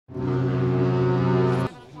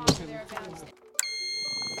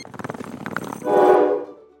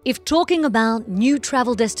If talking about new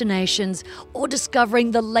travel destinations or discovering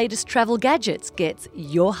the latest travel gadgets gets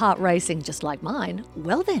your heart racing just like mine,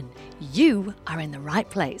 well then, you are in the right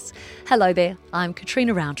place. Hello there, I'm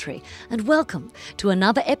Katrina Roundtree, and welcome to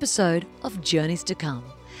another episode of Journeys to Come,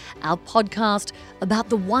 our podcast about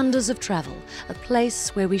the wonders of travel, a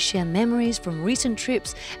place where we share memories from recent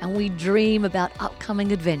trips and we dream about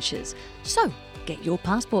upcoming adventures. So, get your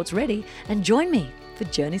passports ready and join me for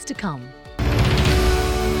Journeys to Come.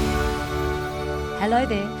 Hello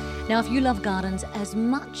there. Now, if you love gardens as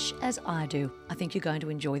much as I do, I think you're going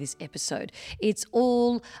to enjoy this episode. It's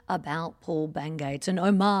all about Paul Bangay. It's an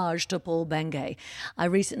homage to Paul Bangay. I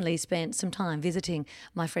recently spent some time visiting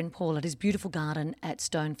my friend Paul at his beautiful garden at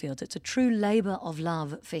Stonefields. It's a true labour of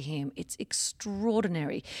love for him. It's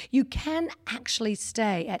extraordinary. You can actually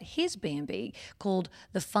stay at his B&B called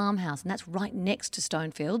The Farmhouse, and that's right next to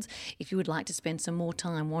Stonefields if you would like to spend some more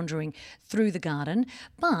time wandering through the garden.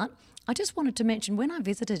 But I just wanted to mention when I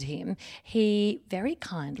visited him, he very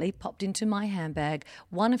kindly popped into my handbag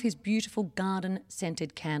one of his beautiful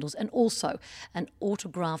garden-scented candles and also an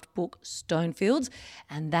autographed book, Stonefields,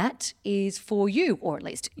 and that is for you, or at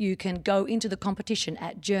least you can go into the competition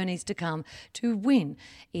at Journeys to Come to win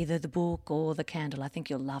either the book or the candle. I think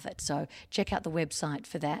you'll love it, so check out the website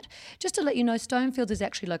for that. Just to let you know, Stonefields is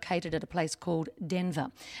actually located at a place called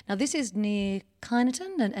Denver. Now, this is near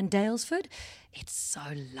Kyneton and Daylesford. It's so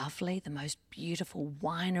lovely, the most beautiful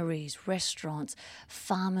wineries, restaurants,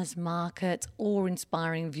 farmers markets,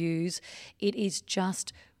 awe-inspiring views. It is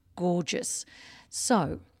just gorgeous.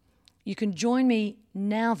 So you can join me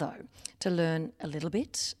now, though, to learn a little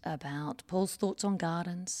bit about Paul's thoughts on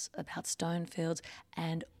gardens, about Stonefields,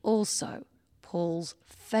 and also Paul's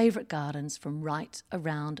favourite gardens from right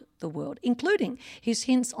around the world, including his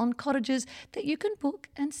hints on cottages that you can book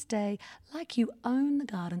and stay like you own the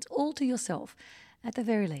gardens all to yourself. At the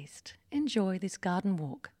very least, enjoy this garden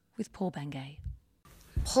walk with Paul Bangay.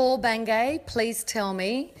 Paul Bangay, please tell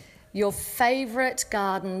me your favourite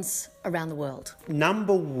gardens around the world.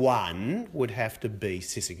 Number one would have to be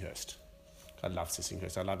Sissinghurst. I love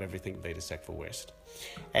Sissinghurst. I love everything Vita Sackville West.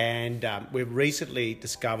 And we've recently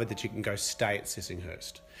discovered that you can go stay at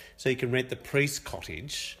Sissinghurst. So you can rent the priest's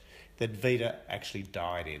cottage that Vita actually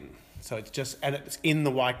died in. So it's in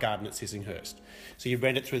the White Garden at Sissinghurst. So you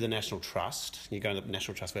rent it through the National Trust. You go to the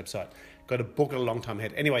National Trust website. Got to book it a long time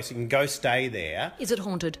ahead. Anyway, so you can go stay there. Is it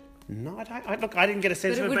haunted? No, I didn't get a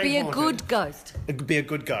sense of it being haunted. But it would be a good ghost. It could be a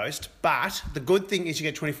good ghost, but the good thing is you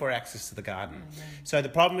get 24 access to the garden. So the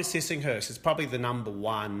problem with Sissinghurst, it's probably the number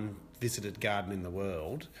one visited garden in the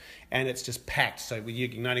world, and it's just packed. So you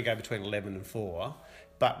can only go between 11 and 4.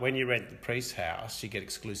 But when you rent the priest's house, you get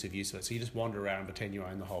exclusive use of it. So you just wander around and pretend you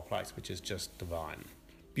own the whole place, which is just divine.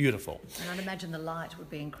 Beautiful. And I'd imagine the light would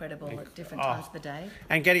be incredible at different times of the day.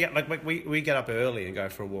 And getting up, like we get up early and go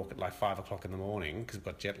for a walk at like 5 o'clock in the morning because we've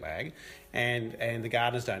got jet lag, and the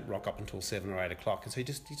gardeners don't rock up until 7 or 8 o'clock, and so you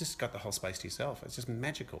just got the whole space to yourself. It's just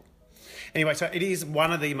magical. Anyway, so it is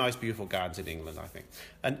one of the most beautiful gardens in England, I think,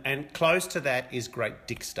 and close to that is Great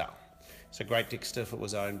Dixter. So Great Dixter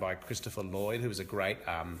was owned by Christopher Lloyd, who was a great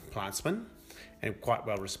plantsman and quite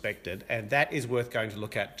well respected, and that is worth going to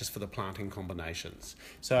look at just for the planting combinations.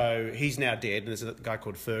 So he's now dead, and there's a guy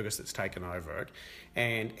called Fergus that's taken over it,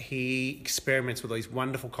 and he experiments with these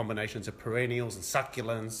wonderful combinations of perennials and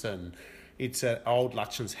succulents, and it's an old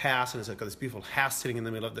Lutyens house, and it's got this beautiful house sitting in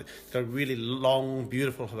the middle of it. It's got a really long,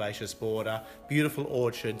 beautiful herbaceous border, beautiful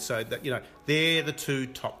orchard, so that, they're the two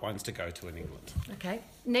top ones to go to in England. Okay.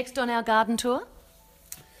 Next on our garden tour?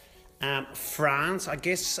 France, I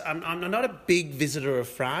guess. I'm not a big visitor of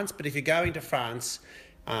France, but if you're going to France,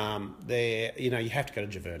 you have to go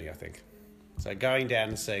to Giverny, I think. So going down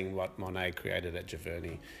and seeing what Monet created at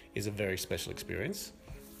Giverny is a very special experience.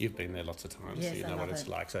 You've been there lots of times, yes, so you know what it's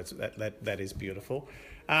like. So that is beautiful.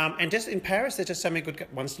 And just in Paris, there's just so many good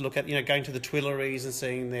ones to look at. Going to the Tuileries and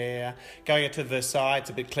seeing there. Going to Versailles, it's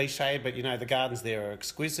a bit cliche, but the gardens there are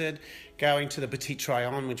exquisite. Going to the Petit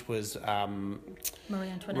Trianon, which was Marie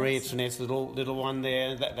Antoinette's little one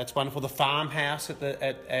there. That's wonderful. The farmhouse at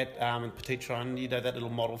Petit Trianon, that little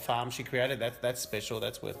model farm she created. That's special.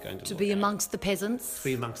 That's worth going to. To be amongst the peasants. To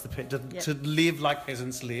be amongst the peasants. To live like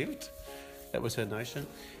peasants lived. That was her notion.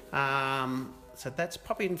 So that's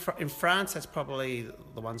probably in France, that's probably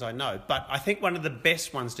the ones I know. But I think one of the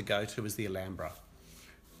best ones to go to is the Alhambra,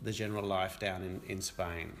 the general life down in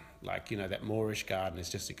Spain. That Moorish garden is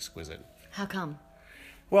just exquisite. How come?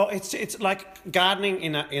 Well, it's like gardening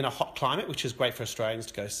in a hot climate, which is great for Australians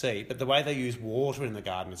to go see. But the way they use water in the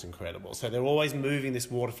garden is incredible. So they're always moving this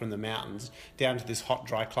water from the mountains down to this hot,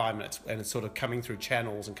 dry climate, and it's sort of coming through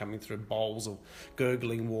channels and coming through bowls of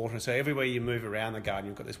gurgling water. So everywhere you move around the garden,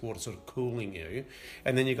 you've got this water sort of cooling you,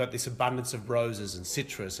 and then you've got this abundance of roses and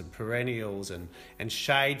citrus and perennials and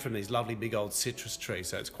shade from these lovely big old citrus trees.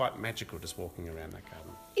 So it's quite magical just walking around that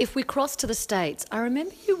garden. If we cross to the States, I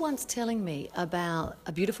remember you once telling me about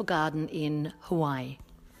a beautiful garden in Hawaii.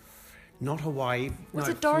 Not Hawaii. Was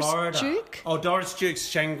no, it Doris Florida. Duke? Oh, Doris Duke's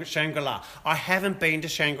Shangri-La. I haven't been to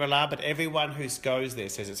Shangri-La, but everyone who goes there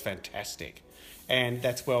says it's fantastic, and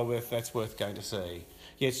that's worth going to see.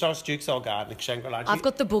 Yeah, it's Doris Duke's old garden, Shangri-La. I've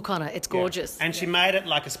got the book on it. It's gorgeous. Yeah. And she made it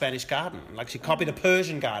like a Spanish garden. Like she copied a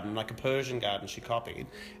Persian garden, she copied.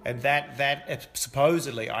 And that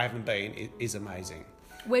supposedly, I haven't been, is amazing.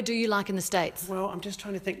 Where do you like in the States? Well, I'm just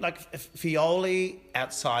trying to think. Like Fioli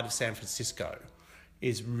outside of San Francisco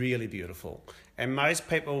is really beautiful. And most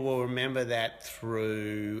people will remember that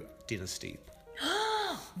through Dynasty.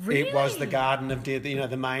 Really? It was the garden of,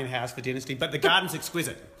 the main house for Dynasty. But the garden's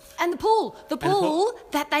exquisite. And the pool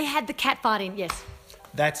that they had the cat fight in, yes.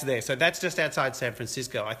 That's there. So that's just outside San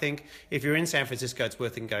Francisco. I think if you're in San Francisco, it's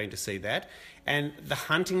worth going to see that. And the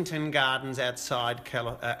Huntington Gardens outside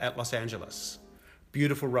at Los Angeles.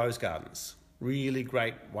 Beautiful rose gardens. Really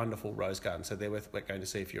great, wonderful rose gardens. So they're worth going to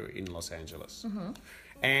see if you're in Los Angeles. Mm-hmm.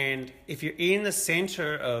 And if you're in the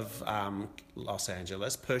centre of Los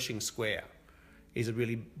Angeles, Pershing Square is a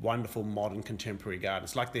really wonderful, modern, contemporary garden.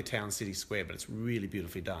 It's like their town city square, but it's really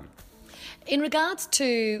beautifully done. In regards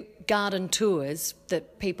to garden tours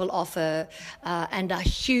that people offer and are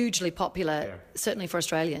hugely popular, certainly for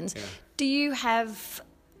Australians, do you have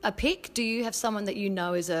a pick? Do you have someone that you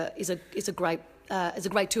know is a great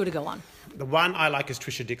tour to go on? The one I like is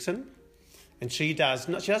Trisha Dixon. And she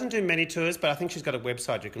doesn't do many tours, but I think she's got a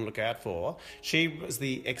website you can look out for. She was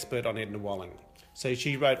the expert on Edna Walling. So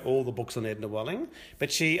she wrote all the books on Edna Walling.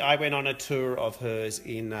 But I went on a tour of hers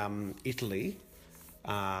in Italy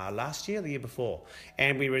last year, the year before.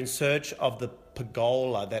 And we were in search of the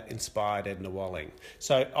pergola that inspired Edna Walling.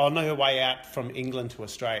 So on her way out from England to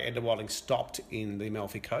Australia, Edna Walling stopped in the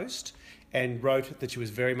Amalfi Coast and wrote that she was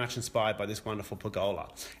very much inspired by this wonderful pergola.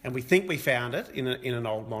 And we think we found it in an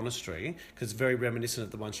old monastery because it's very reminiscent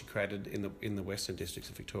of the one she created in the Western Districts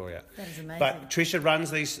of Victoria. That is amazing. But Trisha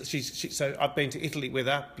runs these. So I've been to Italy with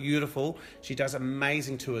her. Beautiful. She does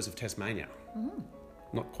amazing tours of Tasmania. Mm.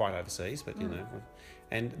 Not quite overseas, but you know.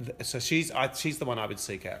 And so she's the one I would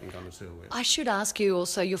seek out and go on a tour with. I should ask you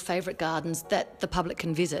also your favourite gardens that the public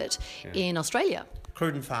can visit in Australia.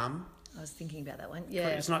 Cruden Farm. I was thinking about that one. Yeah,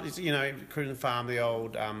 it's Cruden Farm, the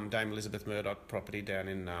old Dame Elizabeth Murdoch property down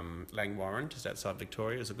in Langwarrin, just outside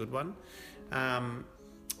Victoria, is a good one.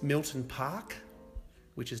 Milton Park,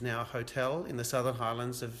 which is now a hotel in the Southern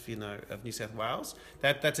Highlands of New South Wales.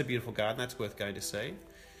 That's a beautiful garden. That's worth going to see.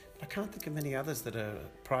 I can't think of many others that are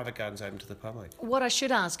private gardens open to the public. What I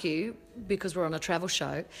should ask you, because we're on a travel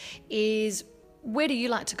show, is where do you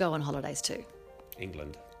like to go on holidays to?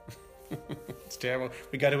 England. It's terrible.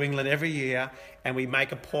 We go to England every year and we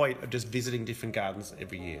make a point of just visiting different gardens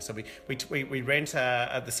every year. So we rent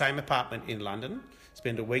the same apartment in London,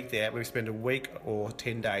 spend a week there. We spend a week or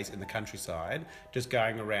 10 days in the countryside just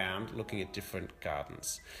going around looking at different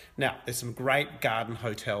gardens. Now, there's some great garden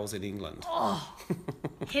hotels in England. Oh,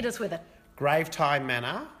 hit us with it. Gravetye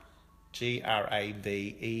Manor,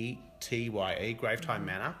 Gravety, Gravetye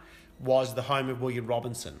Manor, was the home of William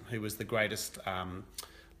Robinson, who was the greatest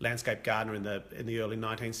landscape gardener in the early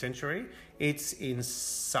 19th century. It's in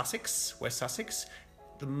Sussex, West Sussex,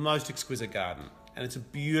 the most exquisite garden. And it's a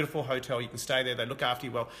beautiful hotel. You can stay there. They look after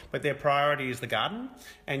you well. But their priority is the garden.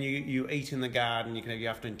 And you eat in the garden. You can have your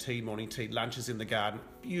afternoon tea, morning tea, lunches in the garden.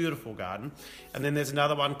 Beautiful garden. And then there's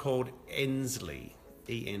another one called Endsleigh,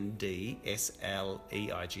 Endsleigh,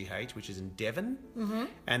 which is in Devon. Mm-hmm.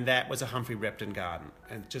 And that was a Humphrey Repton garden.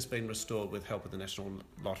 And it's just been restored with help of the National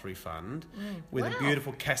Lottery Fund with a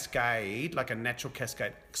beautiful cascade, like a natural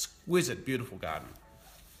cascade. Exquisite, beautiful garden.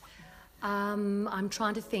 I'm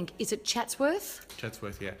trying to think. Is it Chatsworth?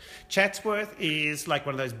 Chatsworth, yeah. Chatsworth is like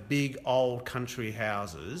one of those big old country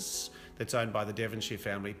houses that's owned by the Devonshire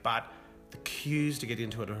family, but the queues to get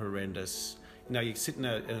into it are horrendous. You sit in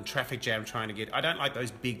a traffic jam trying to get... I don't like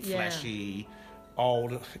those big, flashy,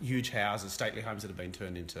 old, huge houses, stately homes that have been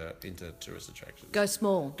turned into tourist attractions. Go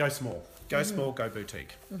small. Go small. Go small, go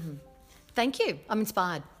boutique. Mm-hmm. Thank you. I'm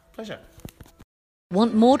inspired. Pleasure.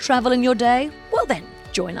 Want more travel in your day? Well then,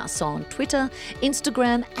 Join us on Twitter,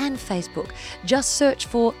 Instagram, and Facebook. Just search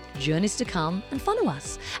for Journeys to Come and follow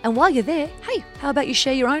us. And while you're there, hey, how about you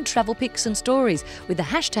share your own travel pics and stories with the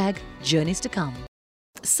hashtag Journeys to Come.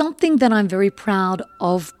 Something that I'm very proud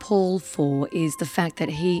of Paul for is the fact that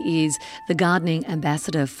he is the gardening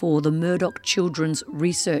ambassador for the Murdoch Children's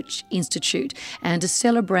Research Institute. And to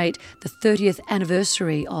celebrate the 30th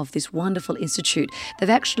anniversary of this wonderful institute,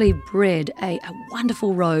 they've actually bred a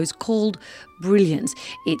wonderful rose called Brilliance.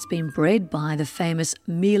 It's been bred by the famous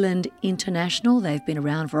Mealand International. They've been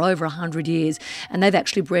around for over 100 years, and they've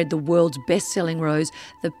actually bred the world's best-selling rose,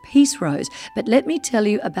 the Peace Rose. But let me tell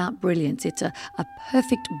you about Brilliance. It's a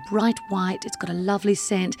perfect bright white. It's got a lovely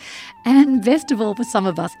scent, and best of all for some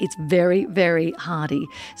of us, it's very, very hardy.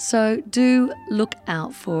 So do look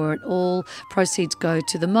out for it. All proceeds go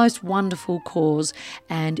to the most wonderful cause,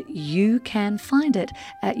 and you can find it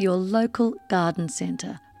at your local garden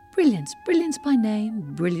centre. Brilliance, brilliance by name,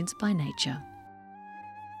 brilliance by nature.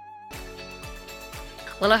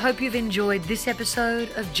 Well, I hope you've enjoyed this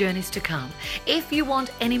episode of Journeys to Come. If you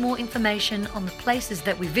want any more information on the places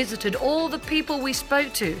that we visited or the people we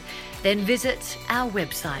spoke to, then visit our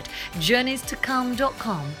website,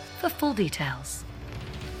 journeystocome.com, for full details.